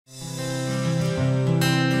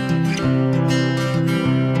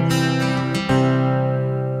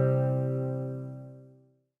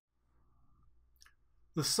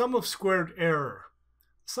The sum of squared error.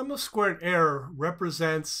 Sum of squared error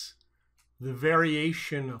represents the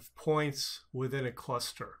variation of points within a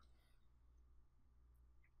cluster.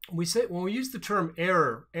 When we use the term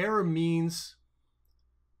error, error means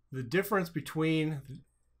the difference between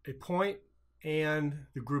a point and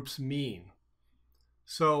the group's mean.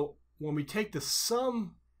 So when we take the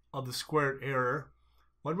sum of the squared error,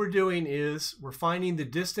 what we're doing is we're finding the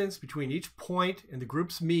distance between each point and the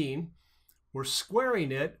group's mean, we're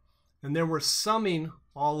squaring it, and then we're summing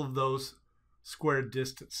all of those squared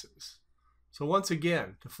distances. So once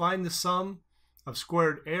again, to find the sum of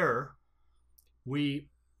squared error, we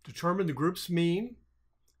determine the group's mean,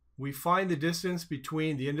 we find the distance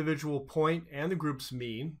between the individual point and the group's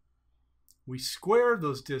mean, we square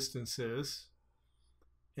those distances,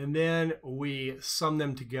 and then we sum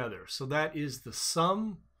them together. So that is the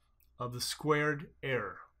sum of the squared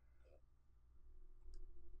error.